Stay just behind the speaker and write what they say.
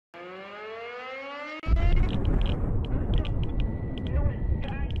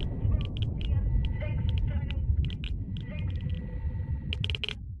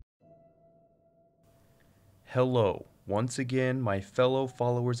Hello, once again my fellow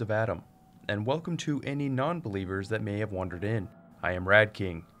followers of Adam, and welcome to any non-believers that may have wandered in. I am Rad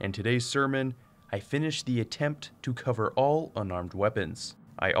King, and today's sermon, I finished the attempt to cover all unarmed weapons.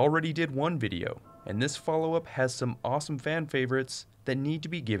 I already did one video, and this follow-up has some awesome fan favorites that need to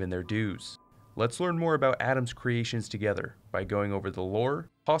be given their dues. Let's learn more about Adam's creations together by going over the lore,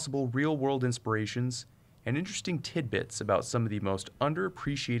 possible real-world inspirations, and interesting tidbits about some of the most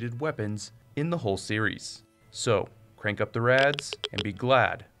underappreciated weapons in the whole series. So, crank up the rads and be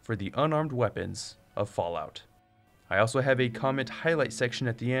glad for the unarmed weapons of Fallout. I also have a comment highlight section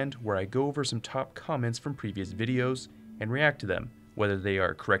at the end where I go over some top comments from previous videos and react to them, whether they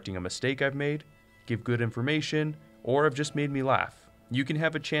are correcting a mistake I've made, give good information, or have just made me laugh. You can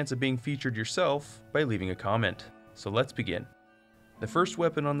have a chance of being featured yourself by leaving a comment. So let's begin. The first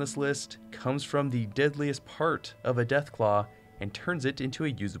weapon on this list comes from the deadliest part of a Deathclaw and turns it into a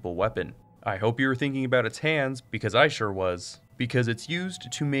usable weapon. I hope you were thinking about its hands, because I sure was. Because it's used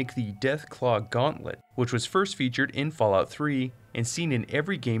to make the Deathclaw gauntlet, which was first featured in Fallout 3 and seen in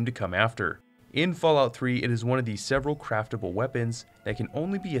every game to come after. In Fallout 3, it is one of the several craftable weapons that can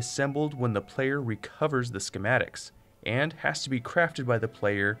only be assembled when the player recovers the schematics, and has to be crafted by the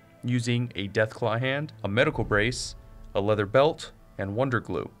player using a Deathclaw hand, a medical brace, a leather belt, and wonder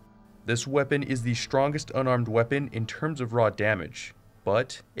glue. This weapon is the strongest unarmed weapon in terms of raw damage.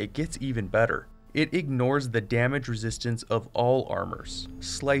 But it gets even better. It ignores the damage resistance of all armors,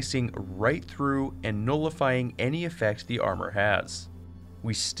 slicing right through and nullifying any effect the armor has.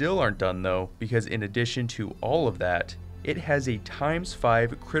 We still aren't done though, because in addition to all of that, it has a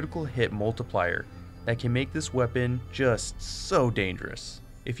 ×5 critical hit multiplier that can make this weapon just so dangerous.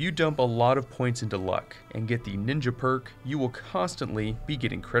 If you dump a lot of points into luck and get the ninja perk, you will constantly be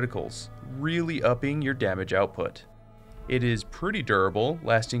getting criticals, really upping your damage output. It is pretty durable,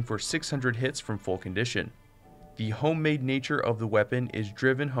 lasting for 600 hits from full condition. The homemade nature of the weapon is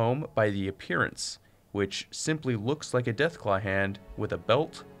driven home by the appearance, which simply looks like a Deathclaw hand with a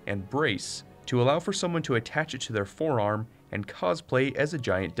belt and brace to allow for someone to attach it to their forearm and cosplay as a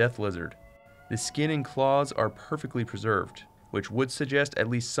giant death lizard. The skin and claws are perfectly preserved, which would suggest at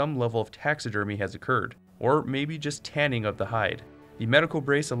least some level of taxidermy has occurred, or maybe just tanning of the hide. The medical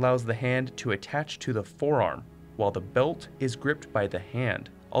brace allows the hand to attach to the forearm, while the belt is gripped by the hand,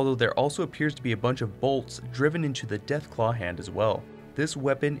 although there also appears to be a bunch of bolts driven into the Deathclaw hand as well. This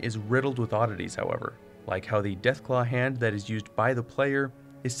weapon is riddled with oddities, however, like how the Deathclaw hand that is used by the player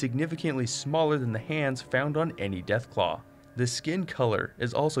is significantly smaller than the hands found on any Deathclaw. The skin color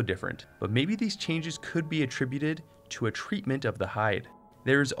is also different, but maybe these changes could be attributed to a treatment of the hide.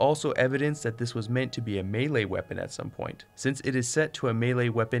 There is also evidence that this was meant to be a melee weapon at some point, since it is set to a melee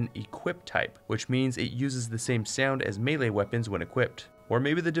weapon equip type, which means it uses the same sound as melee weapons when equipped. Or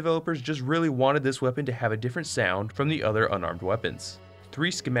maybe the developers just really wanted this weapon to have a different sound from the other unarmed weapons.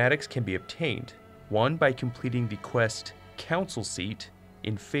 3 schematics can be obtained, one by completing the quest Council Seat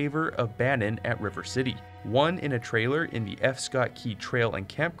in favor of Bannon at River City, one in a trailer in the F. Scott Key Trail and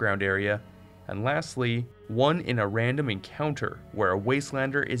Campground area, and lastly, one in a random encounter where a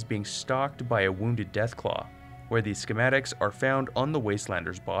Wastelander is being stalked by a wounded Deathclaw, where the schematics are found on the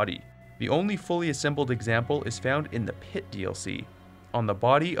Wastelander's body. The only fully assembled example is found in the Pit DLC, on the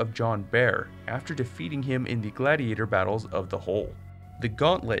body of John Bear after defeating him in the gladiator battles of the Hole. The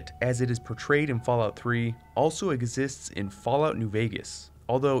gauntlet, as it is portrayed in Fallout 3, also exists in Fallout New Vegas,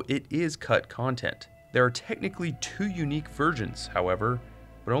 although it is cut content. There are technically 2 unique versions, however,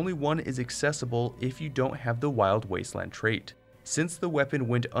 but only one is accessible if you don't have the Wild Wasteland trait. Since the weapon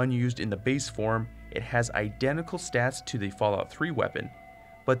went unused in the base form, it has identical stats to the Fallout 3 weapon,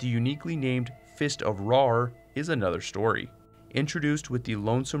 but the uniquely named Fist of Rar is another story. Introduced with the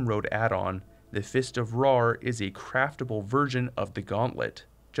Lonesome Road add-on, the Fist of Rar is a craftable version of the gauntlet,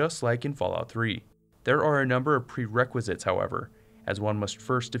 just like in Fallout 3. There are a number of prerequisites, however, as one must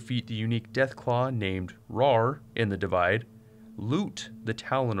first defeat the unique Deathclaw named Rar in the Divide, loot the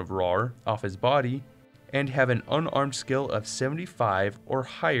Talon of Rar off his body, and have an unarmed skill of 75 or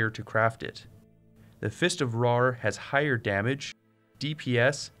higher to craft it. The Fist of Rar has higher damage,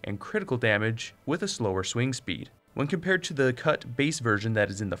 DPS, and critical damage with a slower swing speed, when compared to the cut base version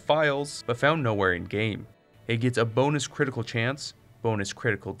that is in the files but found nowhere in game. It gets a bonus critical chance, bonus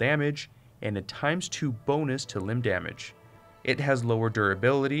critical damage, and a ×2 bonus to limb damage. It has lower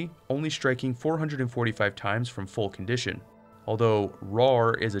durability, only striking 445 times from full condition. Although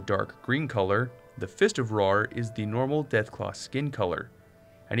Rar is a dark green color, the Fist of Rar is the normal Deathclaw skin color,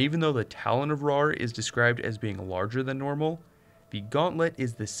 And even though the Talon of Rar is described as being larger than normal, the gauntlet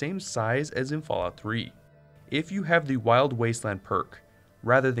is the same size as in Fallout 3. If you have the Wild Wasteland perk,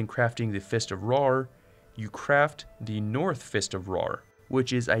 rather than crafting the Fist of Rar, you craft the North Fist of Rar,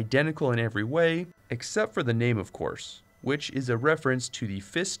 which is identical in every way, except for the name of course, which is a reference to the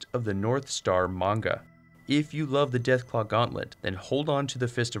Fist of the North Star manga. If you love the Deathclaw gauntlet, then hold on to the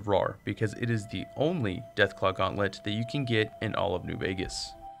Fist of Rar, because it is the only Deathclaw gauntlet that you can get in all of New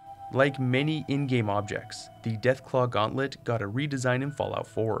Vegas. Like many in-game objects, the Deathclaw gauntlet got a redesign in Fallout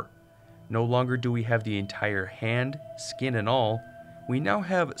 4. No longer do we have the entire hand, skin and all, we now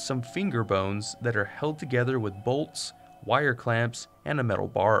have some finger bones that are held together with bolts, wire clamps, and a metal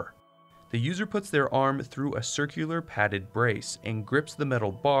bar. The user puts their arm through a circular padded brace and grips the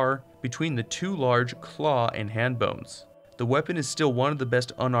metal bar between the two large claw and hand bones. The weapon is still one of the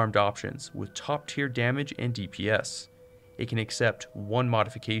best unarmed options, with top tier damage and DPS. It can accept one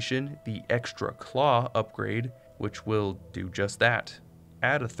modification, the extra claw upgrade, which will do just that.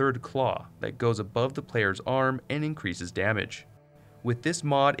 Add a third claw that goes above the player's arm and increases damage. With this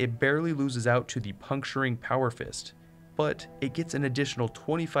mod, it barely loses out to the puncturing power fist, but it gets an additional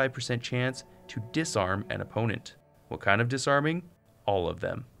 25% chance to disarm an opponent. What kind of disarming? All of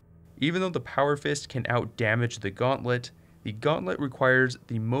them. Even though the power fist can outdamage the gauntlet requires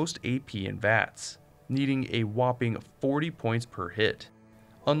the most AP in VATS, needing a whopping 40 points per hit.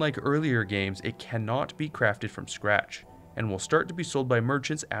 Unlike earlier games, it cannot be crafted from scratch, and will start to be sold by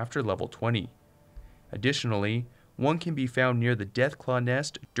merchants after level 20. Additionally, one can be found near the Deathclaw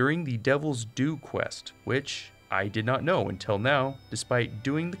nest during the Devil's Due quest, which I did not know until now, despite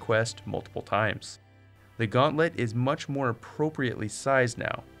doing the quest multiple times. The gauntlet is much more appropriately sized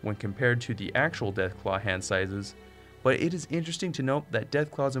now when compared to the actual Deathclaw hand sizes, but it is interesting to note that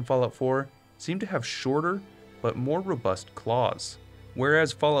Deathclaws in Fallout 4 seem to have shorter but more robust claws,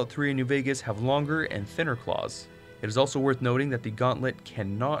 whereas Fallout 3 and New Vegas have longer and thinner claws. It is also worth noting that the gauntlet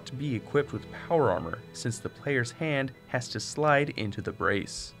cannot be equipped with power armor, since the player's hand has to slide into the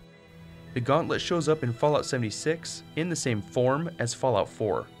brace. The gauntlet shows up in Fallout 76 in the same form as Fallout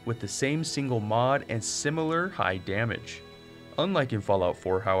 4, with the same single mod and similar high damage. Unlike in Fallout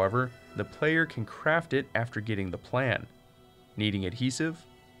 4, however, the player can craft it after getting the plan, needing adhesive,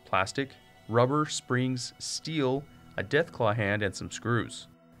 plastic, rubber, springs, steel, a Deathclaw hand, and some screws.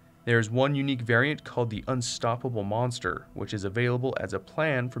 There is one unique variant called the Unstoppable Monster, which is available as a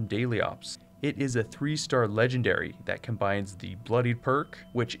plan from Daily Ops. It is a 3-star legendary that combines the Bloodied perk,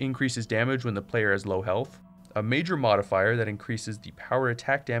 which increases damage when the player has low health, a major modifier that increases the power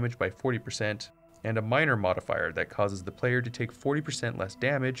attack damage by 40%, and a minor modifier that causes the player to take 40% less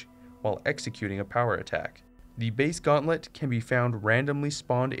damage while executing a power attack. The base gauntlet can be found randomly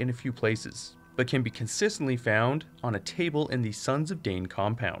spawned in a few places, but can be consistently found on a table in the Sons of Dane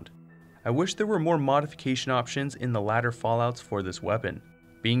compound. I wish there were more modification options in the latter Fallouts for this weapon.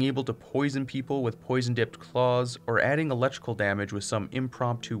 Being able to poison people with poison-dipped claws, or adding electrical damage with some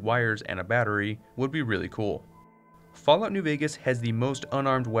impromptu wires and a battery would be really cool. Fallout New Vegas has the most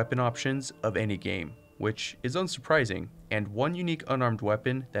unarmed weapon options of any game, which is unsurprising, and one unique unarmed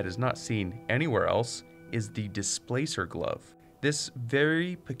weapon that is not seen anywhere else is the Displacer glove. This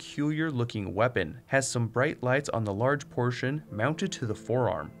very peculiar looking weapon has some bright lights on the large portion mounted to the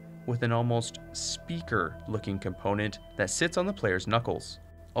forearm, with an almost speaker looking component that sits on the player's knuckles.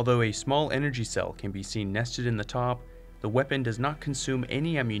 Although a small energy cell can be seen nested in the top, the weapon does not consume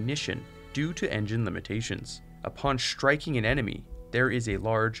any ammunition due to engine limitations. Upon striking an enemy, there is a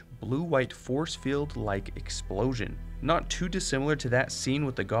large blue-white force field-like explosion, not too dissimilar to that seen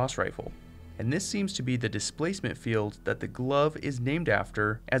with the Gauss rifle. And this seems to be the displacement field that the glove is named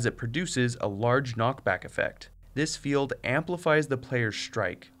after, as it produces a large knockback effect. This field amplifies the player's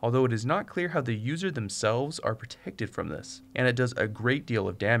strike, although it is not clear how the user themselves are protected from this, and it does a great deal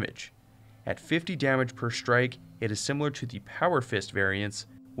of damage. At 50 damage per strike, it is similar to the Power Fist variants,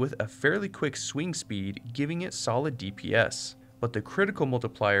 with a fairly quick swing speed giving it solid DPS, but the critical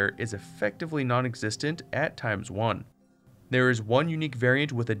multiplier is effectively non-existent at ×1. There is one unique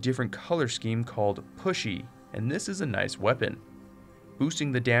variant with a different color scheme called Pushy, and this is a nice weapon.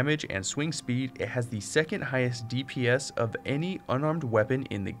 Boosting the damage and swing speed, it has the second highest DPS of any unarmed weapon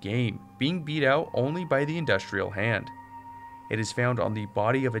in the game, being beat out only by the Industrial Hand. It is found on the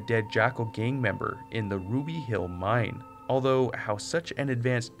body of a dead Jackal gang member in the Ruby Hill mine, although how such an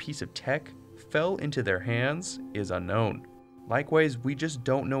advanced piece of tech fell into their hands is unknown. Likewise, we just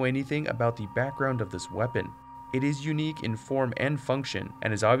don't know anything about the background of this weapon. It is unique in form and function,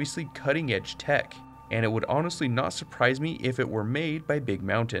 and is obviously cutting-edge tech, and it would honestly not surprise me if it were made by Big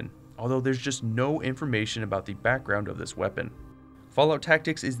Mountain, although there's just no information about the background of this weapon. Fallout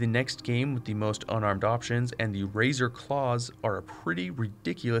Tactics is the next game with the most unarmed options, and the Razor Claws are a pretty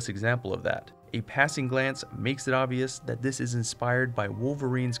ridiculous example of that. A passing glance makes it obvious that this is inspired by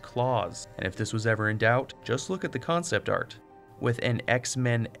Wolverine's claws, and if this was ever in doubt, just look at the concept art. With an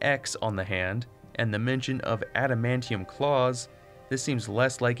X-Men X on the hand, and the mention of adamantium claws, this seems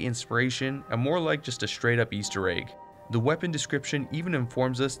less like inspiration and more like just a straight up Easter egg. The weapon description even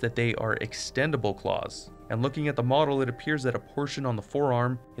informs us that they are extendable claws, and looking at the model it appears that a portion on the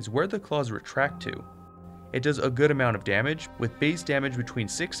forearm is where the claws retract to. It does a good amount of damage, with base damage between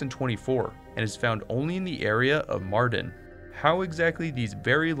 6 and 24, and is found only in the area of Marden. How exactly these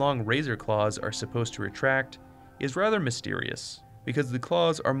very long razor claws are supposed to retract is rather mysterious, because the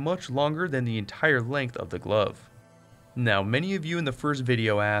claws are much longer than the entire length of the glove. Now, many of you in the first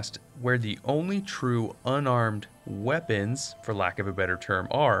video asked where the only true unarmed weapons, for lack of a better term,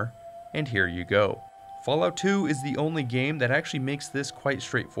 are, and here you go. Fallout 2 is the only game that actually makes this quite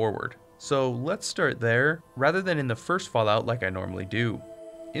straightforward. So let's start there, rather than in the first Fallout like I normally do.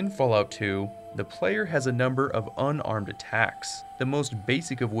 In Fallout 2, the player has a number of unarmed attacks, the most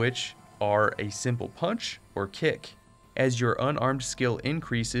basic of which are a simple punch or kick. As your unarmed skill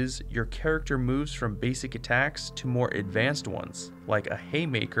increases, your character moves from basic attacks to more advanced ones, like a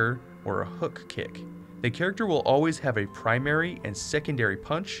haymaker or a hook kick. The character will always have a primary and secondary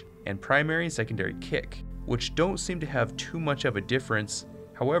punch and primary and secondary kick, which don't seem to have too much of a difference.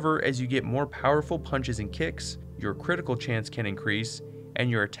 However, as you get more powerful punches and kicks, your critical chance can increase and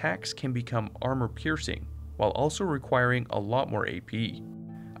your attacks can become armor piercing, while also requiring a lot more AP.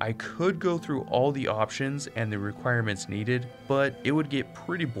 I could go through all the options and the requirements needed, but it would get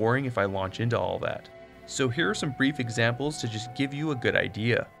pretty boring if I launch into all that. So here are some brief examples to just give you a good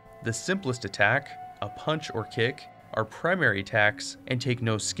idea. The simplest attack, a punch or kick, are primary attacks and take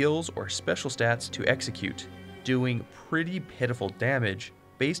no skills or special stats to execute, doing pretty pitiful damage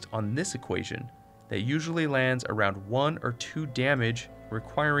based on this equation that usually lands around 1 or 2 damage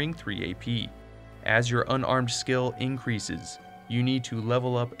requiring 3 AP. As your unarmed skill increases, you need to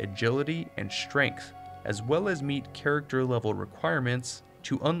level up agility and strength, as well as meet character level requirements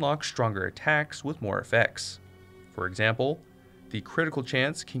to unlock stronger attacks with more effects. For example, the critical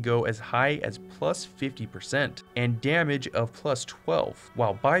chance can go as high as plus 50% and damage of plus 12,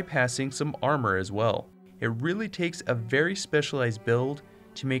 while bypassing some armor as well. It really takes a very specialized build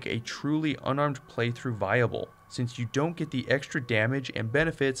to make a truly unarmed playthrough viable, since you don't get the extra damage and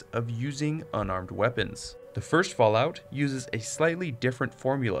benefits of using unarmed weapons. The first Fallout uses a slightly different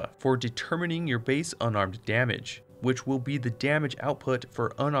formula for determining your base unarmed damage, which will be the damage output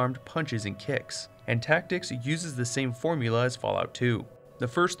for unarmed punches and kicks, and Tactics uses the same formula as Fallout 2. The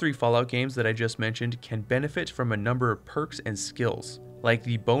first 3 Fallout games that I just mentioned can benefit from a number of perks and skills, like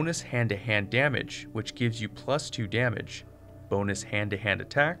the bonus hand-to-hand damage, which gives you plus 2 damage, bonus hand-to-hand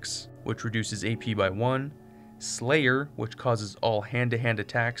attacks, which reduces AP by 1, Slayer, which causes all hand-to-hand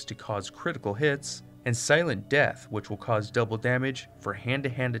attacks to cause critical hits, and Silent Death, which will cause double damage for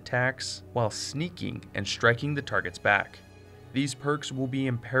hand-to-hand attacks while sneaking and striking the target's back. These perks will be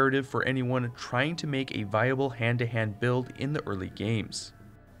imperative for anyone trying to make a viable hand-to-hand build in the early games.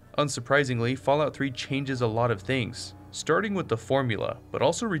 Unsurprisingly, Fallout 3 changes a lot of things, starting with the formula, but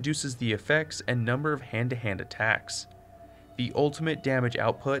also reduces the effects and number of hand-to-hand attacks. The ultimate damage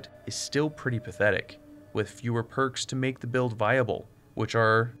output is still pretty pathetic, with fewer perks to make the build viable, which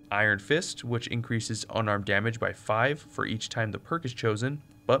are Iron Fist, which increases unarmed damage by 5 for each time the perk is chosen,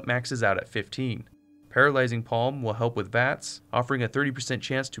 but maxes out at 15. Paralyzing Palm will help with VATS, offering a 30%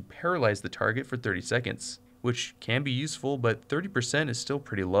 chance to paralyze the target for 30 seconds, which can be useful, but 30% is still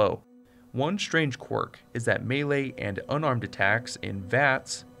pretty low. One strange quirk is that melee and unarmed attacks in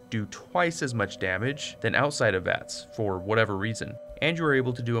VATS do twice as much damage than outside of VATS for whatever reason, and you are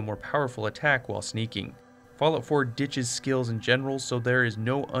able to do a more powerful attack while sneaking. Fallout 4 ditches skills in general, so there is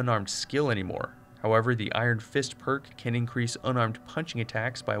no unarmed skill anymore. However, the Iron Fist perk can increase unarmed punching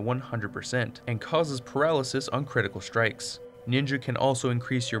attacks by 100% and causes paralysis on critical strikes. Ninja can also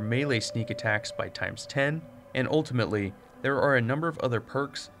increase your melee sneak attacks by times 10, and ultimately, there are a number of other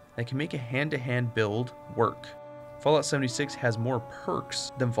perks that can make a hand-to-hand build work. Fallout 76 has more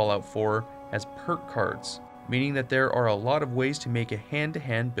perks than Fallout 4 has perk cards, meaning that there are a lot of ways to make a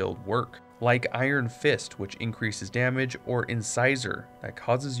hand-to-hand build work, like Iron Fist, which increases damage, or Incisor, that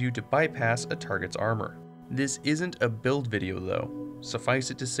causes you to bypass a target's armor. This isn't a build video though. Suffice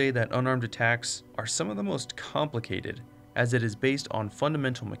it to say that unarmed attacks are some of the most complicated, as it is based on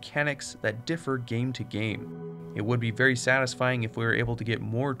fundamental mechanics that differ game to game. It would be very satisfying if we were able to get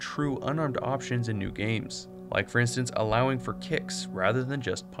more true unarmed options in new games, like for instance allowing for kicks rather than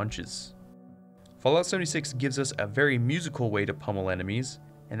just punches. Fallout 76 gives us a very musical way to pummel enemies,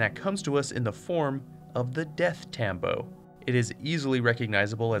 and that comes to us in the form of the Death Tambo. It is easily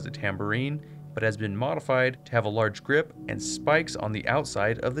recognizable as a tambourine, but has been modified to have a large grip and spikes on the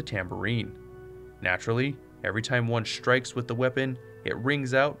outside of the tambourine. Naturally, every time one strikes with the weapon, it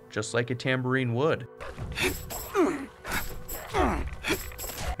rings out just like a tambourine would,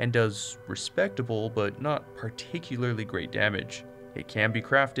 and does respectable but not particularly great damage. It can be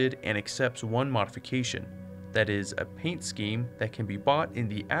crafted and accepts one modification, that is a paint scheme that can be bought in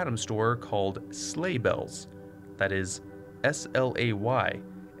the Atom store called Sleigh Bells, that is SLAY,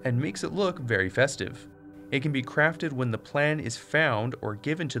 and makes it look very festive. It can be crafted when the plan is found or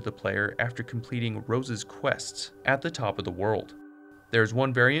given to the player after completing Rose's quests at the top of the world. There's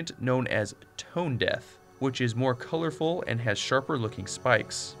one variant known as Tone Death, which is more colorful and has sharper looking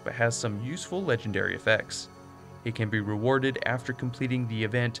spikes, but has some useful legendary effects. It can be rewarded after completing the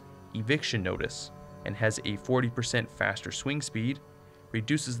event Eviction Notice, and has a 40% faster swing speed,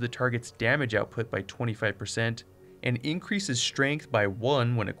 reduces the target's damage output by 25%, and increases strength by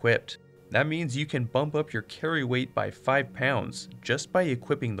 1 when equipped. That means you can bump up your carry weight by 5 pounds just by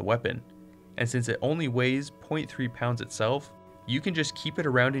equipping the weapon. And since it only weighs 0.3 pounds itself, you can just keep it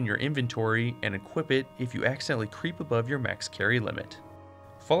around in your inventory and equip it if you accidentally creep above your max carry limit.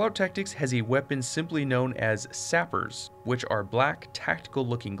 Fallout Tactics has a weapon simply known as Sappers, which are black tactical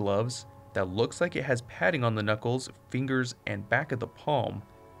looking gloves that looks like it has padding on the knuckles, fingers, and back of the palm,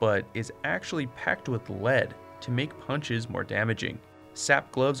 but is actually packed with lead to make punches more damaging.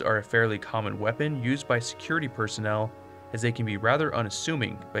 Sap gloves are a fairly common weapon used by security personnel, as they can be rather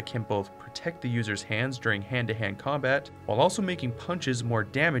unassuming but can both protect the user's hands during hand-to-hand combat while also making punches more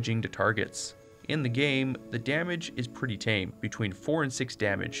damaging to targets. In the game, the damage is pretty tame, between 4 and 6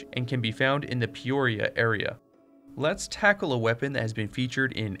 damage, and can be found in the Peoria area. Let's tackle a weapon that has been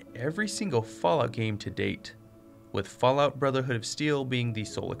featured in every single Fallout game to date, with Fallout Brotherhood of Steel being the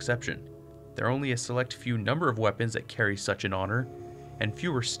sole exception. There are only a select few number of weapons that carry such an honor, and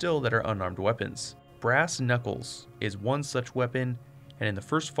fewer still that are unarmed weapons. Brass knuckles is one such weapon, and in the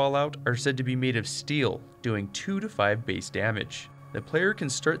first Fallout are said to be made of steel, doing 2 to 5 base damage. The player can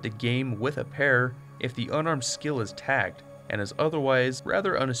start the game with a pair if the unarmed skill is tagged, and is otherwise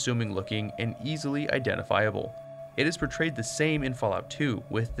rather unassuming looking and easily identifiable. It is portrayed the same in Fallout 2,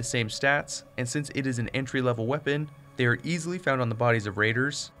 with the same stats, and since it is an entry-level weapon, they are easily found on the bodies of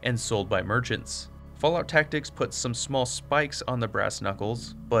raiders and sold by merchants. Fallout Tactics puts some small spikes on the brass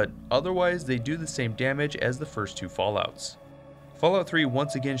knuckles, but otherwise they do the same damage as the first 2 Fallouts. Fallout 3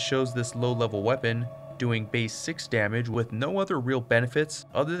 once again shows this low-level weapon, doing base 6 damage with no other real benefits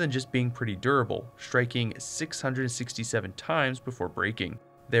other than just being pretty durable, striking 667 times before breaking.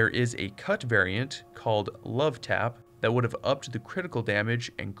 There is a cut variant called Love Tap that would have upped the critical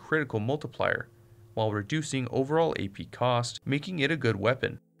damage and critical multiplier, while reducing overall AP cost, making it a good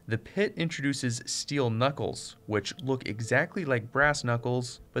weapon. The Pit introduces steel knuckles, which look exactly like brass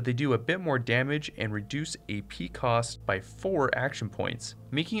knuckles, but they do a bit more damage and reduce AP cost by 4 action points,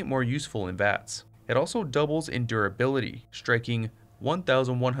 making it more useful in VATS. It also doubles in durability, striking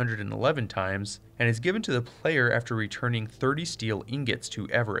 1,111 times, and is given to the player after returning 30 steel ingots to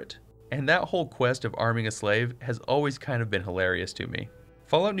Everett. And that whole quest of arming a slave has always kind of been hilarious to me.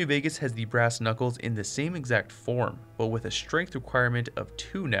 Fallout New Vegas has the brass knuckles in the same exact form, but with a strength requirement of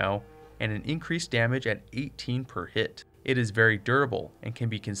 2 now, and an increased damage at 18 per hit. It is very durable, and can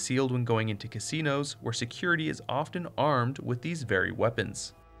be concealed when going into casinos where security is often armed with these very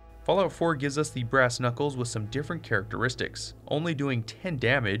weapons. Fallout 4 gives us the brass knuckles with some different characteristics, only doing 10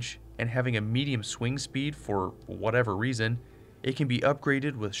 damage and having a medium swing speed for whatever reason. It can be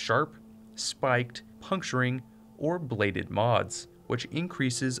upgraded with sharp, spiked, puncturing, or bladed mods, which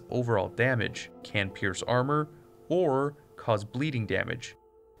increases overall damage, can pierce armor, or cause bleeding damage.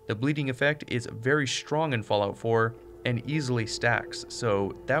 The bleeding effect is very strong in Fallout 4 and easily stacks,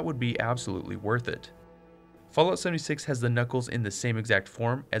 so that would be absolutely worth it. Fallout 76 has the knuckles in the same exact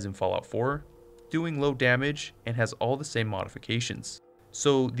form as in Fallout 4, doing low damage and has all the same modifications.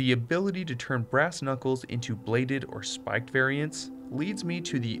 So the ability to turn brass knuckles into bladed or spiked variants leads me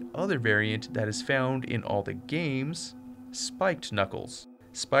to the other variant that is found in all the games, spiked knuckles.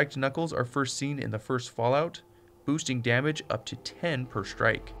 Spiked knuckles are first seen in the first Fallout, boosting damage up to 10 per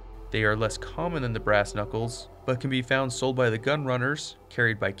strike. They are less common than the brass knuckles, but can be found sold by the gun runners,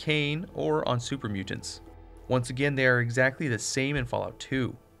 carried by Kane, or on super mutants. Once again, they are exactly the same in Fallout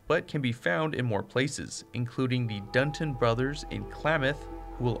 2, but can be found in more places, including the Dunton brothers in Klamath,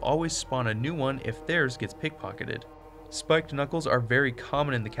 who will always spawn a new one if theirs gets pickpocketed. Spiked knuckles are very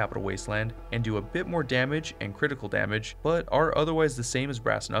common in the Capital Wasteland and do a bit more damage and critical damage, but are otherwise the same as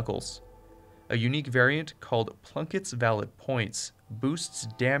brass knuckles. A unique variant called Plunkett's Valid Points boosts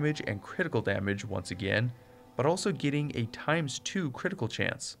damage and critical damage once again, but also getting a ×2 critical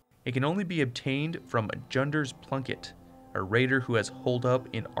chance. It can only be obtained from Junder's Plunket, a raider who has holed up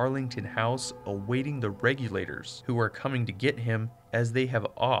in Arlington House awaiting the regulators, who are coming to get him as they have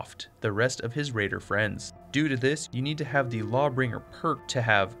offed the rest of his raider friends. Due to this, you need to have the Lawbringer perk to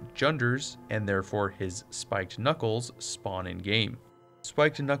have Junder's, and therefore his Spiked Knuckles, spawn in game.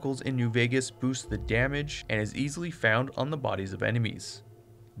 Spiked Knuckles in New Vegas boosts the damage and is easily found on the bodies of enemies.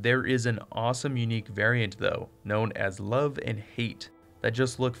 There is an awesome unique variant though, known as Love and Hate, that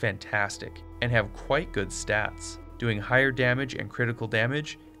just look fantastic and have quite good stats. Doing higher damage and critical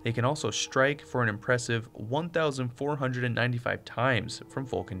damage, they can also strike for an impressive 1,495 times from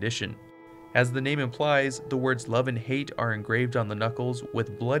full condition. As the name implies, the words love and hate are engraved on the knuckles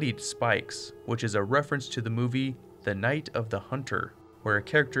with bloodied spikes, which is a reference to the movie The Night of the Hunter, where a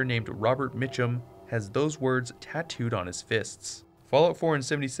character named Robert Mitchum has those words tattooed on his fists. Fallout 4 and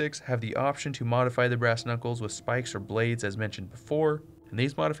 76 have the option to modify the brass knuckles with spikes or blades as mentioned before, and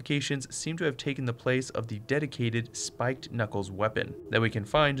these modifications seem to have taken the place of the dedicated Spiked Knuckles weapon that we can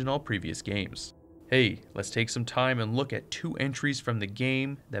find in all previous games. Hey, let's take some time and look at 2 entries from the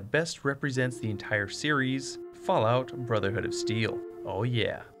game that best represents the entire series, Fallout Brotherhood of Steel. Oh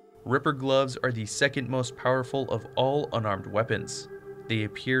yeah. Ripper gloves are the second most powerful of all unarmed weapons. They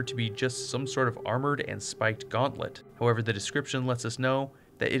appear to be just some sort of armored and spiked gauntlet. However, the description lets us know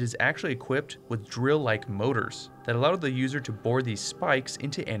that it is actually equipped with drill-like motors that allow the user to bore these spikes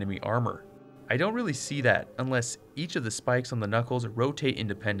into enemy armor. I don't really see that unless each of the spikes on the knuckles rotate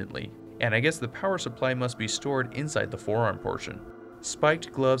independently, and I guess the power supply must be stored inside the forearm portion.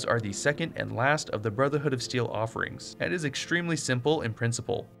 Spiked gloves are the second and last of the Brotherhood of Steel offerings, and is extremely simple in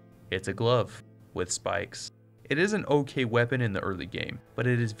principle. It's a glove with spikes. It is an okay weapon in the early game, but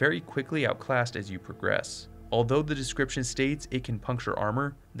it is very quickly outclassed as you progress. Although the description states it can puncture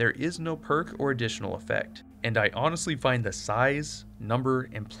armor, there is no perk or additional effect, and I honestly find the size, number,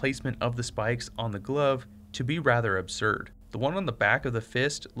 and placement of the spikes on the glove to be rather absurd. The one on the back of the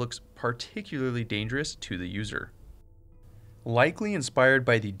fist looks particularly dangerous to the user. Likely inspired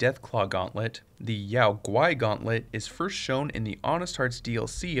by the Deathclaw gauntlet, the Yao Guai gauntlet is first shown in the Honest Hearts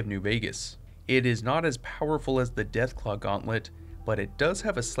DLC of New Vegas. It is not as powerful as the Deathclaw gauntlet, but it does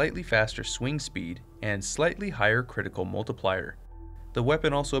have a slightly faster swing speed and slightly higher critical multiplier. The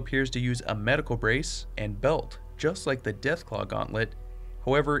weapon also appears to use a medical brace and belt, just like the Deathclaw gauntlet.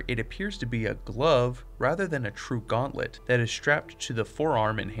 However, it appears to be a glove rather than a true gauntlet that is strapped to the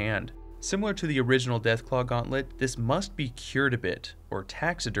forearm and hand. Similar to the original Deathclaw gauntlet, this must be cured a bit, or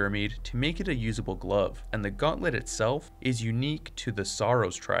taxidermied, to make it a usable glove, and the gauntlet itself is unique to the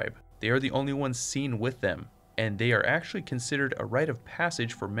Sorrows tribe. They are the only ones seen with them, and they are actually considered a rite of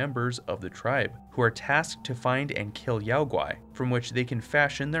passage for members of the tribe, who are tasked to find and kill Yao Guai, from which they can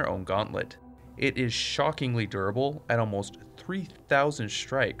fashion their own gauntlet. It is shockingly durable at almost 3,000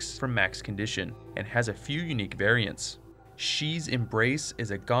 strikes from max condition, and has a few unique variants. Shi's Embrace is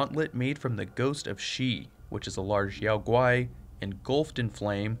a gauntlet made from the ghost of Shi, which is a large Yao Guai engulfed in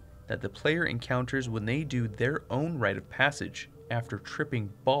flame that the player encounters when they do their own rite of passage after tripping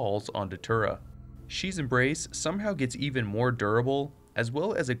balls on Datura. Shi's Embrace somehow gets even more durable, as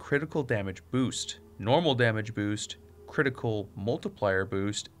well as a critical damage boost, normal damage boost, critical multiplier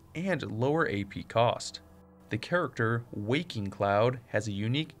boost, and lower AP cost. The character, Waking Cloud, has a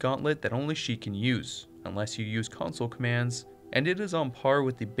unique gauntlet that only she can use, unless you use console commands, and it is on par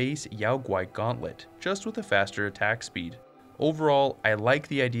with the base Yao Guai gauntlet, just with a faster attack speed. Overall, I like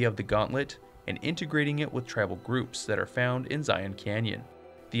the idea of the gauntlet, and integrating it with tribal groups that are found in Zion Canyon.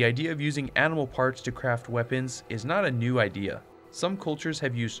 The idea of using animal parts to craft weapons is not a new idea. Some cultures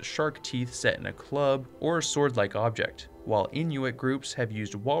have used shark teeth set in a club or a sword-like object, while Inuit groups have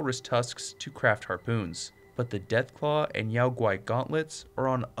used walrus tusks to craft harpoons. But the Deathclaw and Yao Guai gauntlets are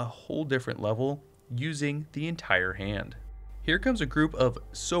on a whole different level, using the entire hand. Here comes a group of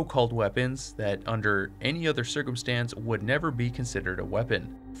so-called weapons that under any other circumstance would never be considered a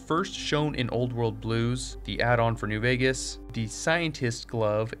weapon. First shown in Old World Blues, the add-on for New Vegas, the Scientist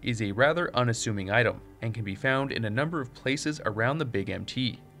Glove is a rather unassuming item and can be found in a number of places around the Big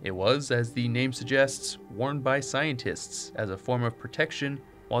MT. It was, as the name suggests, worn by scientists as a form of protection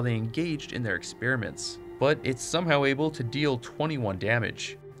while they engaged in their experiments. But it's somehow able to deal 21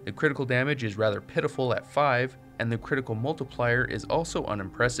 damage. The critical damage is rather pitiful at 5, and the critical multiplier is also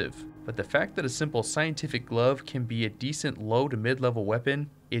unimpressive. But the fact that a simple scientific glove can be a decent low to mid-level weapon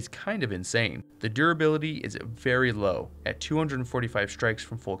is kind of insane. The durability is very low, at 245 strikes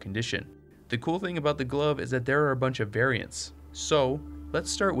from full condition. The cool thing about the glove is that there are a bunch of variants. So, Let's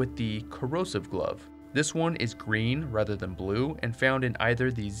start with the corrosive glove. This one is green rather than blue and found in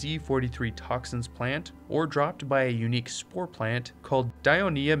either the Z43 toxins plant or dropped by a unique spore plant called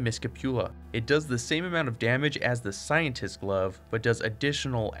Dionaea miscipula. It does the same amount of damage as the scientist glove, but does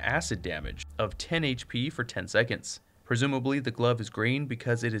additional acid damage of 10 HP for 10 seconds. Presumably the glove is green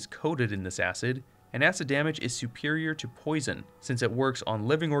because it is coated in this acid, and acid damage is superior to poison since it works on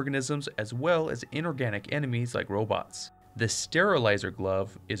living organisms as well as inorganic enemies like robots. The sterilizer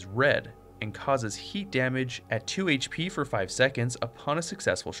glove is red and causes heat damage at 2 HP for 5 seconds upon a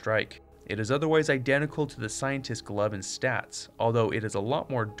successful strike. It is otherwise identical to the scientist glove in stats, although it is a lot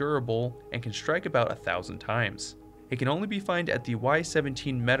more durable and can strike about 1,000 times. It can only be found at the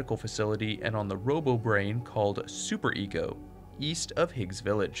Y-17 medical facility and on the robo-brain called Super Ego, east of Higgs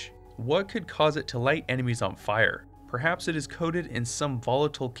Village. What could cause it to light enemies on fire? Perhaps it is coated in some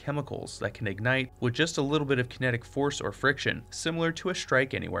volatile chemicals that can ignite with just a little bit of kinetic force or friction, similar to a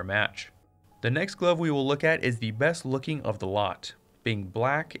Strike Anywhere match. The next glove we will look at is the best looking of the lot, being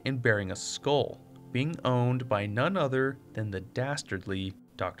black and bearing a skull, being owned by none other than the dastardly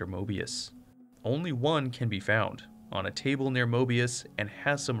Dr. Mobius. Only one can be found, on a table near Mobius, and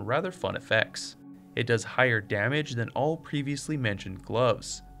has some rather fun effects. It does higher damage than all previously mentioned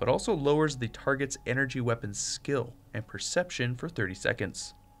gloves, but also lowers the target's energy weapon's skill and perception for 30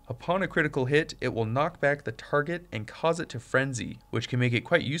 seconds. Upon a critical hit, it will knock back the target and cause it to frenzy, which can make it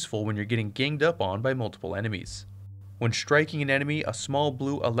quite useful when you're getting ganged up on by multiple enemies. When striking an enemy, a small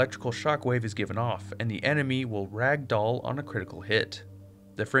blue electrical shockwave is given off, and the enemy will ragdoll on a critical hit.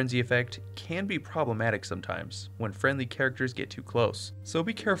 The frenzy effect can be problematic sometimes when friendly characters get too close, so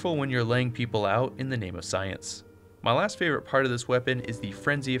be careful when you're laying people out in the name of science. My last favorite part of this weapon is the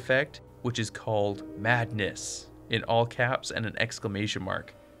frenzy effect, which is called Madness, in all caps and an exclamation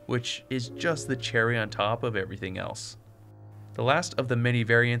mark, which is just the cherry on top of everything else. The last of the many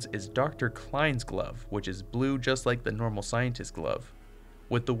variants is Dr. Klein's glove, which is blue just like the normal scientist glove,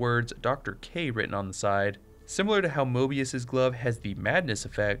 with the words Dr. K written on the side. Similar to how Mobius's glove has the Madness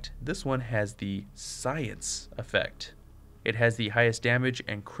effect, this one has the Science effect. It has the highest damage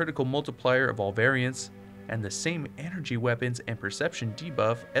and critical multiplier of all variants, and the same energy weapons and perception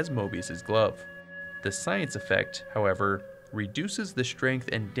debuff as Mobius's glove. The Science effect, however, reduces the strength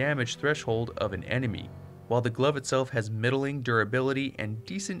and damage threshold of an enemy, while the glove itself has middling durability and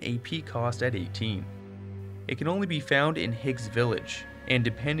decent AP cost at 18. It can only be found in Higgs Village, and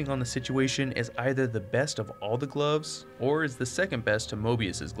depending on the situation is either the best of all the gloves or is the second best to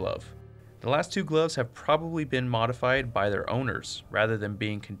Mobius's glove. The last two gloves have probably been modified by their owners rather than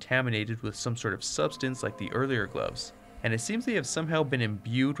being contaminated with some sort of substance like the earlier gloves, and it seems they have somehow been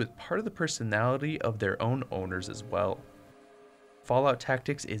imbued with part of the personality of their own owners as well. Fallout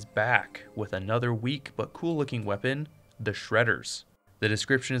Tactics is back with another weak but cool looking weapon, the Shredders. The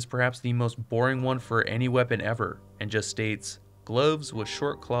description is perhaps the most boring one for any weapon ever, and just states, gloves with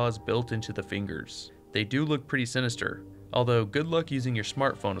short claws built into the fingers. They do look pretty sinister, although good luck using your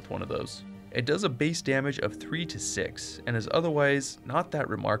smartphone with one of those. It does a base damage of 3 to 6 and is otherwise not that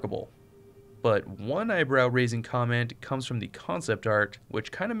remarkable. But one eyebrow raising comment comes from the concept art,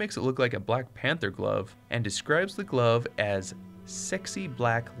 which kind of makes it look like a Black Panther glove and describes the glove as sexy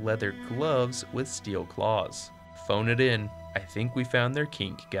black leather gloves with steel claws. Phone it in, I think we found their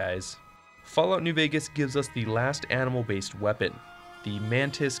kink, guys. Fallout New Vegas gives us the last animal-based weapon, the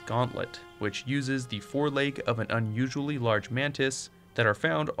Mantis Gauntlet, which uses the foreleg of an unusually large mantis that are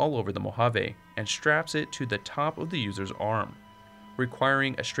found all over the Mojave, and straps it to the top of the user's arm.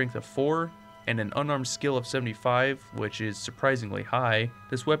 Requiring a strength of 4 and an unarmed skill of 75, which is surprisingly high,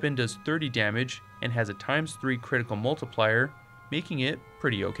 this weapon does 30 damage and has a ×3 critical multiplier, making it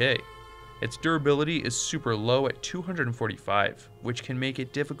pretty okay. Its durability is super low at 245, which can make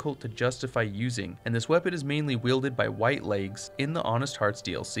it difficult to justify using, and this weapon is mainly wielded by White Legs in the Honest Hearts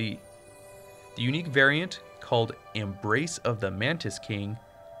DLC. The unique variant, called Embrace of the Mantis King,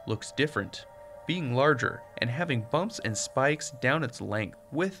 looks different, being larger and having bumps and spikes down its length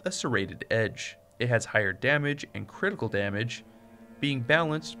with a serrated edge. It has higher damage and critical damage, being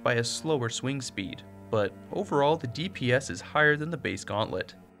balanced by a slower swing speed, but overall the DPS is higher than the base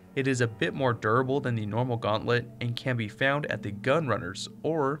gauntlet. It is a bit more durable than the normal gauntlet and can be found at the Gunrunners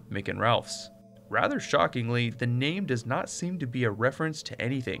or Mick and Ralph's. Rather shockingly, the name does not seem to be a reference to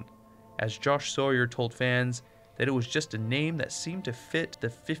anything, as Josh Sawyer told fans that it was just a name that seemed to fit the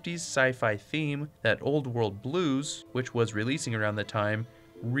 50s sci-fi theme that Old World Blues, which was releasing around the time,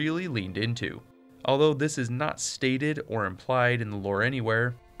 really leaned into. Although this is not stated or implied in the lore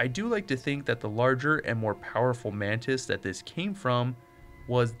anywhere, I do like to think that the larger and more powerful mantis that this came from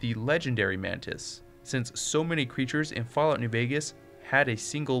was the legendary Mantis, since so many creatures in Fallout New Vegas had a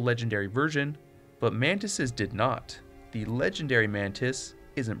single legendary version, but Mantis's did not. The legendary Mantis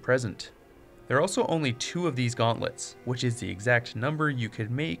isn't present. There are also only 2 of these gauntlets, which is the exact number you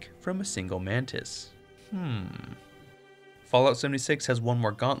could make from a single Mantis. Fallout 76 has one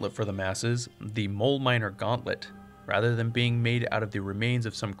more gauntlet for the masses, the Mole Miner Gauntlet. Rather than being made out of the remains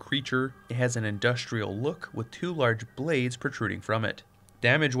of some creature, it has an industrial look with 2 large blades protruding from it.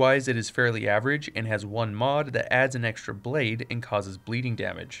 Damage-wise, it is fairly average and has one mod that adds an extra blade and causes bleeding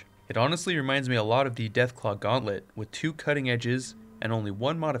damage. It honestly reminds me a lot of the Deathclaw Gauntlet, with 2 cutting edges and only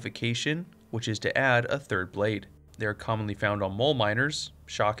one modification, which is to add a 3rd blade. They are commonly found on mole miners,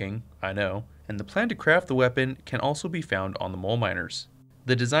 shocking, I know, and the plan to craft the weapon can also be found on the mole miners.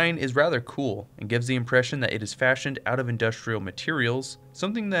 The design is rather cool and gives the impression that it is fashioned out of industrial materials,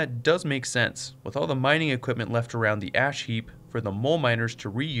 something that does make sense, with all the mining equipment left around the ash heap for the mole miners to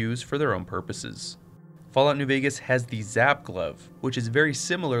reuse for their own purposes. Fallout New Vegas has the Zap Glove, which is very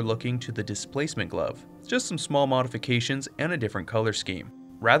similar looking to the Displacement Glove. It's just some small modifications and a different color scheme.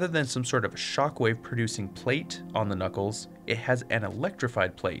 Rather than some sort of shockwave producing plate on the knuckles, it has an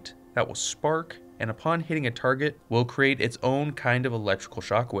electrified plate that will spark and upon hitting a target will create its own kind of electrical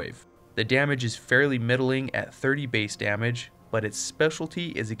shockwave. The damage is fairly middling at 30 base damage, but its specialty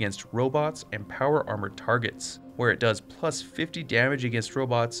is against robots and power armored targets, where it does plus 50 damage against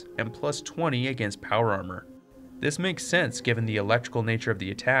robots and plus 20 against power armor. This makes sense given the electrical nature of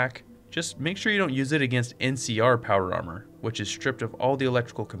the attack. Just make sure you don't use it against NCR power armor, which is stripped of all the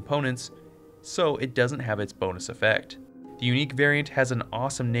electrical components, so it doesn't have its bonus effect. The unique variant has an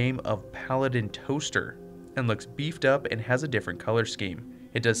awesome name of Paladin Toaster, and looks beefed up and has a different color scheme.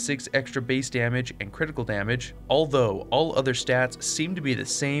 It does 6 extra base damage and critical damage, although all other stats seem to be the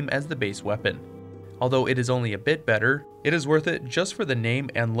same as the base weapon. Although it is only a bit better, it is worth it just for the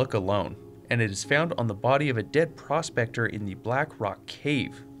name and look alone, and it is found on the body of a dead prospector in the Black Rock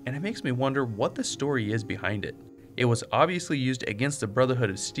Cave, and it makes me wonder what the story is behind it. It was obviously used against the Brotherhood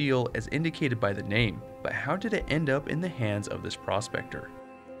of Steel as indicated by the name, but how did it end up in the hands of this prospector?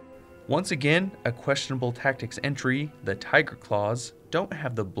 Once again, a questionable tactics entry, the Tiger Claws, don't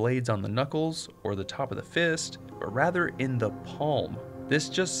have the blades on the knuckles or the top of the fist, but rather in the palm. This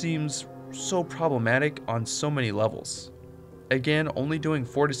just seems so problematic on so many levels. Again, only doing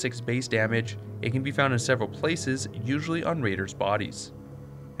 4 to 6 base damage, it can be found in several places, usually on raiders' bodies.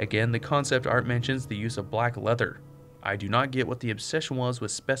 Again, the concept art mentions the use of black leather. I do not get what the obsession was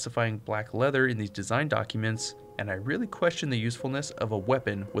with specifying black leather in these design documents, and I really question the usefulness of a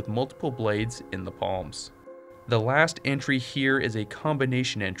weapon with multiple blades in the palms. The last entry here is a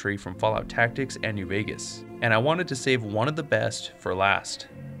combination entry from Fallout Tactics and New Vegas, and I wanted to save one of the best for last.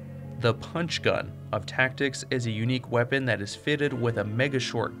 The Punch Gun of Tactics is a unique weapon that is fitted with a mega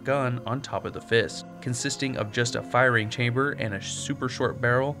short gun on top of the fist. Consisting of just a firing chamber and a super short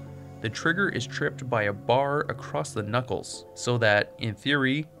barrel, the trigger is tripped by a bar across the knuckles, so that, in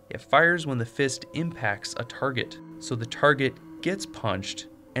theory, it fires when the fist impacts a target. So the target gets punched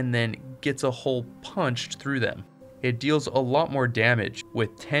and then gets a hole punched through them. It deals a lot more damage,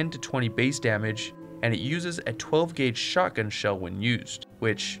 with 10 to 20 base damage, and it uses a 12 gauge shotgun shell when used,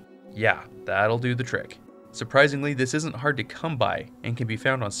 which, yeah, that'll do the trick. Surprisingly, this isn't hard to come by and can be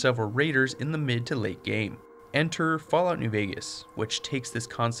found on several raiders in the mid to late game. Enter Fallout New Vegas, which takes this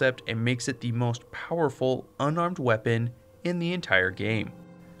concept and makes it the most powerful unarmed weapon in the entire game.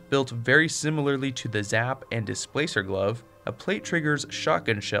 Built very similarly to the Zap and Displacer glove, a plate triggers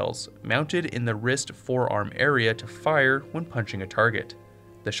shotgun shells mounted in the wrist forearm area to fire when punching a target.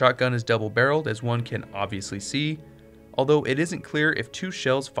 The shotgun is double-barreled, as one can obviously see, although it isn't clear if 2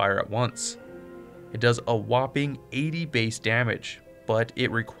 shells fire at once. It does a whopping 80 base damage, but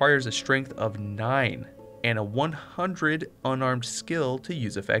it requires a strength of 9 and a 100 unarmed skill to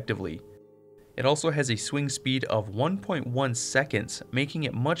use effectively. It also has a swing speed of 1.1 seconds, making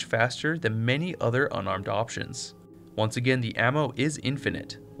it much faster than many other unarmed options. Once again, the ammo is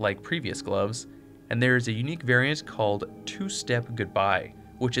infinite, like previous gloves, and there is a unique variant called Two-Step Goodbye,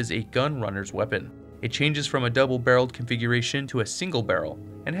 which is a gun runner's weapon. It changes from a double-barreled configuration to a single barrel,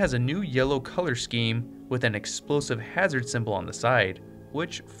 and has a new yellow color scheme with an explosive hazard symbol on the side,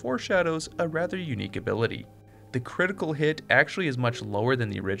 which foreshadows a rather unique ability. The critical hit actually is much lower than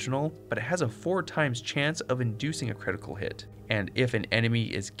the original, but it has a 4 times chance of inducing a critical hit, and if an enemy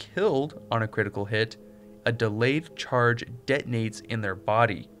is killed on a critical hit, a delayed charge detonates in their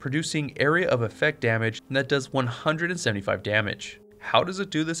body, producing area of effect damage that does 175 damage. How does it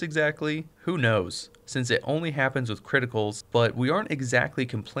do this exactly? Who knows, since it only happens with criticals, but we aren't exactly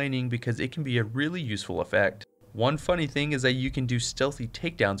complaining because it can be a really useful effect. One funny thing is that you can do stealthy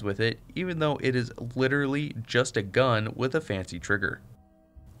takedowns with it, even though it is literally just a gun with a fancy trigger.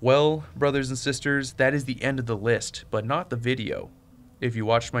 Well, brothers and sisters, that is the end of the list, but not the video. If you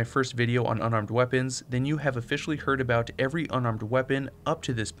watched my first video on unarmed weapons, then you have officially heard about every unarmed weapon up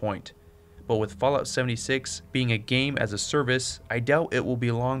to this point. But with Fallout 76 being a game as a service, I doubt it will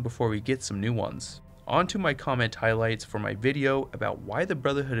be long before we get some new ones. On to my comment highlights for my video about why the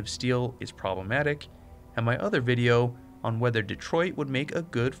Brotherhood of Steel is problematic, and my other video on whether Detroit would make a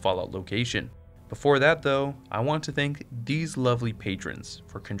good Fallout location. Before that though, I want to thank these lovely patrons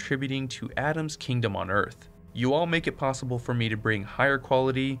for contributing to Adam's Kingdom on Earth. You all make it possible for me to bring higher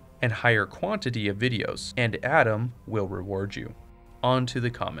quality and higher quantity of videos, and Adam will reward you. On to the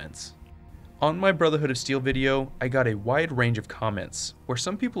comments. On my Brotherhood of Steel video, I got a wide range of comments, where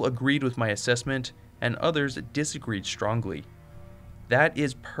some people agreed with my assessment and others disagreed strongly. That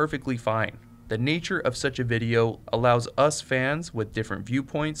is perfectly fine. The nature of such a video allows us fans with different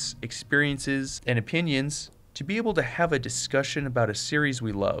viewpoints, experiences, and opinions to be able to have a discussion about a series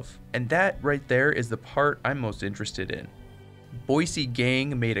we love, and that right there is the part I'm most interested in. Boise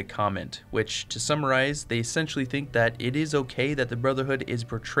Gang made a comment, which, to summarize, they essentially think that it is okay that the Brotherhood is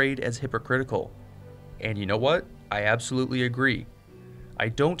portrayed as hypocritical. And you know what? I absolutely agree. I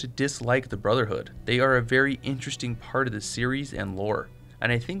don't dislike the Brotherhood. They are a very interesting part of the series and lore,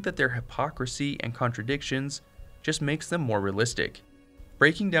 and I think that their hypocrisy and contradictions just makes them more realistic.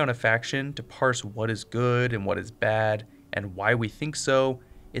 Breaking down a faction to parse what is good and what is bad and why we think so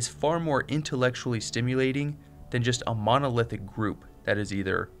is far more intellectually stimulating than just a monolithic group that is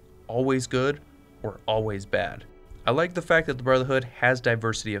either always good or always bad. I like the fact that the Brotherhood has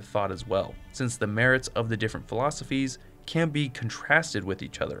diversity of thought as well, since the merits of the different philosophies can be contrasted with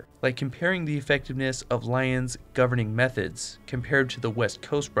each other, like comparing the effectiveness of Lion's governing methods compared to the West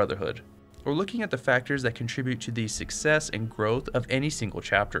Coast Brotherhood, or looking at the factors that contribute to the success and growth of any single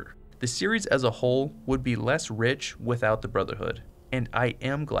chapter. The series as a whole would be less rich without the Brotherhood, and I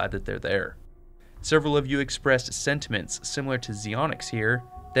am glad that they're there. Several of you expressed sentiments similar to Xeonix here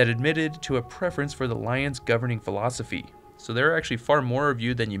that admitted to a preference for the Lion's governing philosophy, so there are actually far more of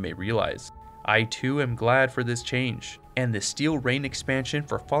you than you may realize. I too am glad for this change, and the Steel Rain expansion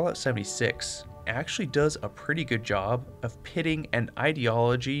for Fallout 76 actually does a pretty good job of pitting an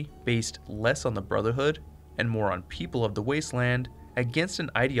ideology based less on the Brotherhood and more on people of the Wasteland against an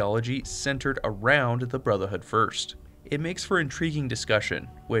ideology centered around the Brotherhood first. It makes for intriguing discussion,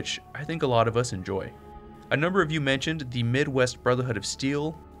 which I think a lot of us enjoy. A number of you mentioned the Midwest Brotherhood of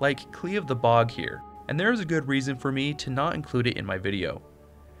Steel, like Clee of the Bog here, and there is a good reason for me to not include it in my video.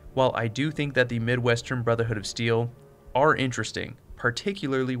 While I do think that the Midwestern Brotherhood of Steel are interesting,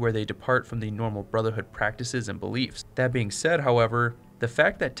 particularly where they depart from the normal Brotherhood practices and beliefs. That being said, however, the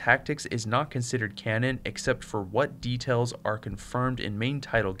fact that tactics is not considered canon except for what details are confirmed in main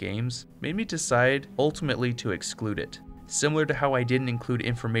title games made me decide ultimately to exclude it. Similar to how I didn't include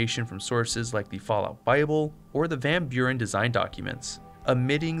information from sources like the Fallout Bible or the Van Buren design documents.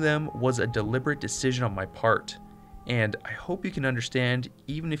 Omitting them was a deliberate decision on my part, and I hope you can understand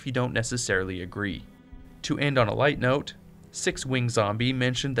even if you don't necessarily agree. To end on a light note, Six Wing Zombie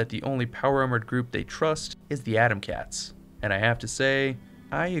mentioned that the only power armored group they trust is the Atom Cats, and I have to say,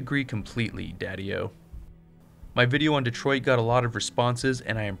 I agree completely, Daddy-O. My video on Detroit got a lot of responses,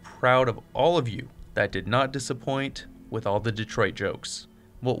 and I am proud of all of you that did not disappoint with all the Detroit jokes.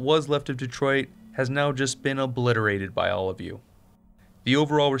 What was left of Detroit has now just been obliterated by all of you. The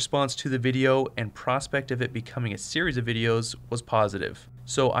overall response to the video and prospect of it becoming a series of videos was positive,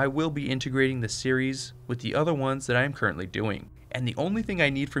 so I will be integrating the series with the other ones that I am currently doing. And the only thing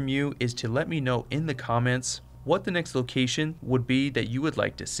I need from you is to let me know in the comments what the next location would be that you would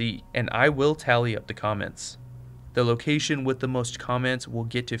like to see, and I will tally up the comments. The location with the most comments will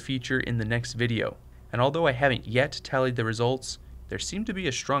get to feature in the next video, and although I haven't yet tallied the results, there seemed to be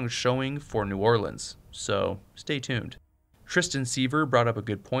a strong showing for New Orleans, so stay tuned. Tristan Seaver brought up a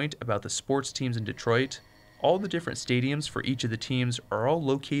good point about the sports teams in Detroit. All the different stadiums for each of the teams are all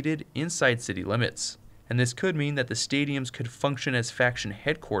located inside city limits, and this could mean that the stadiums could function as faction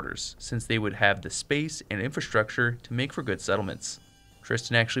headquarters since they would have the space and infrastructure to make for good settlements.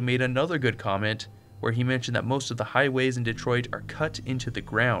 Tristan actually made another good comment where he mentioned that most of the highways in Detroit are cut into the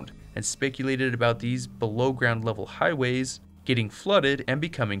ground and speculated about these below ground level highways getting flooded and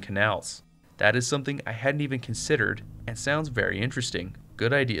becoming canals. That is something I hadn't even considered and sounds very interesting.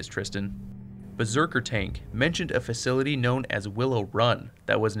 Good ideas, Tristan. Berserker Tank mentioned a facility known as Willow Run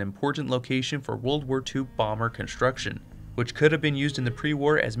that was an important location for World War II bomber construction, which could have been used in the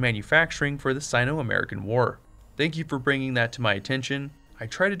pre-war as manufacturing for the Sino-American War. Thank you for bringing that to my attention. I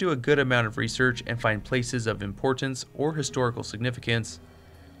try to do a good amount of research and find places of importance or historical significance,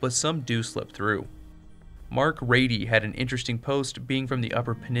 but some do slip through. Mark Rady had an interesting post, being from the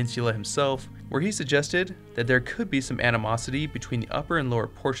Upper Peninsula himself, where he suggested that there could be some animosity between the upper and lower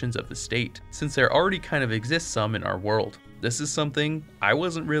portions of the state, since there already kind of exists some in our world. This is something I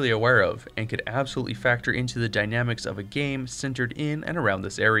wasn't really aware of and could absolutely factor into the dynamics of a game centered in and around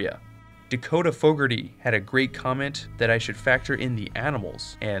this area. Dakota Fogarty had a great comment that I should factor in the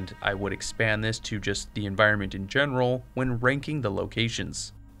animals, and I would expand this to just the environment in general when ranking the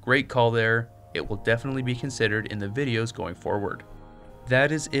locations. Great call there, it will definitely be considered in the videos going forward.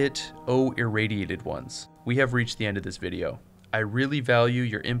 That is it, oh irradiated ones. We have reached the end of this video. I really value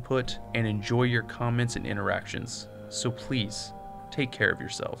your input and enjoy your comments and interactions, so please, take care of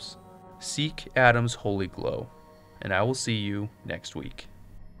yourselves. Seek Adam's holy glow, and I will see you next week.